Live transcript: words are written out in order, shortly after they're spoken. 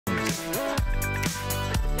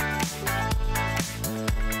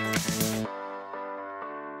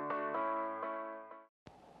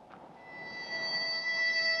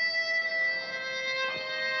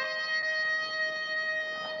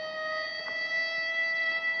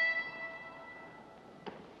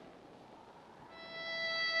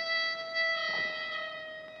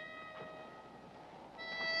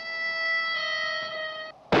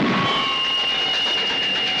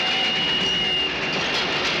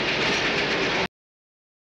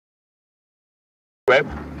Right?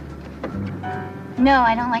 No,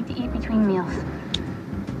 I don't like to eat between meals.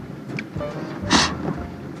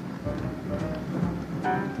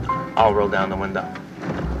 I'll roll down the window.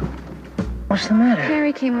 What's the matter?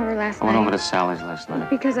 Harry came over last I went night. over to Sally's last night.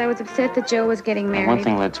 Because I was upset that Joe was getting married. One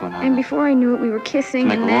thing led to another. And before I knew it, we were kissing, To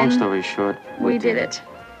make and a then long story short, we did it.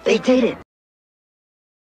 They did it.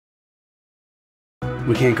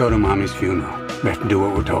 We can't go to Mommy's funeral. We have to do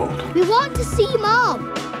what we're told. We want to see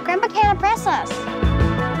Mom. Grandpa can't impress us.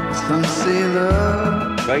 Some say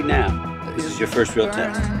love. Right now, this is your first real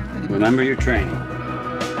test. Remember your training.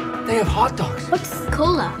 They have hot dogs. What's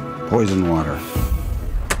cola? Poison water.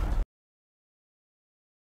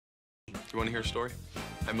 You want to hear a story?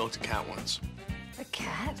 I milked a cat once. A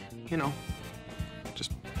cat? You know,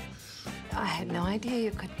 just... I had no idea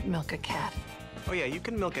you could milk a cat. Oh yeah, you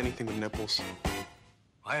can milk anything with nipples.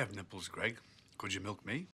 I have nipples, Greg. Could you milk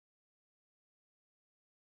me?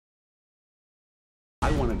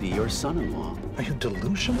 I want to be your son-in-law. Are you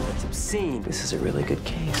delusional? It's obscene. This is a really good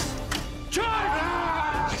case.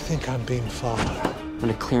 I think I'm being followed. I'm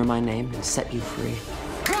gonna clear my name and set you free.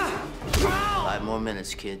 5 more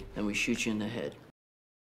minutes, kid, then we shoot you in the head.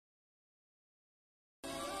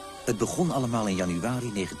 Het begon allemaal in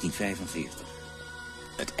januari 1945.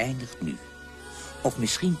 Het eindigt nu. Of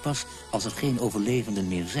misschien pas als er geen overlevenden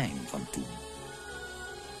meer zijn van toen.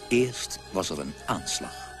 Eerst was er een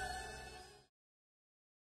aanslag.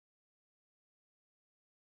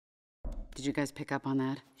 Did you guys pick up on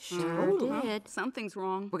that? Sure did. Something's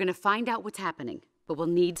wrong. We're gonna find out what's happening, but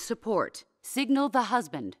we'll need support. Signal the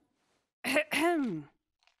husband. With a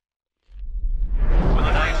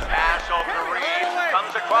nice pass over Reed,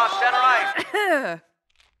 comes across center ice.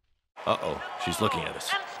 Uh-oh, she's looking at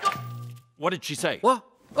us. What did she say? What?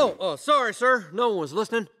 Oh, sorry, sir. No one was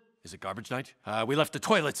listening. Is it garbage night? We left the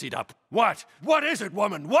toilet seat up. What? What is it,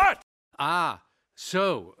 woman? What?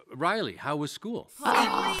 So, Riley, how was school? You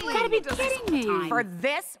gotta be kidding me. For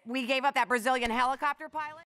this, we gave up that Brazilian helicopter pilot?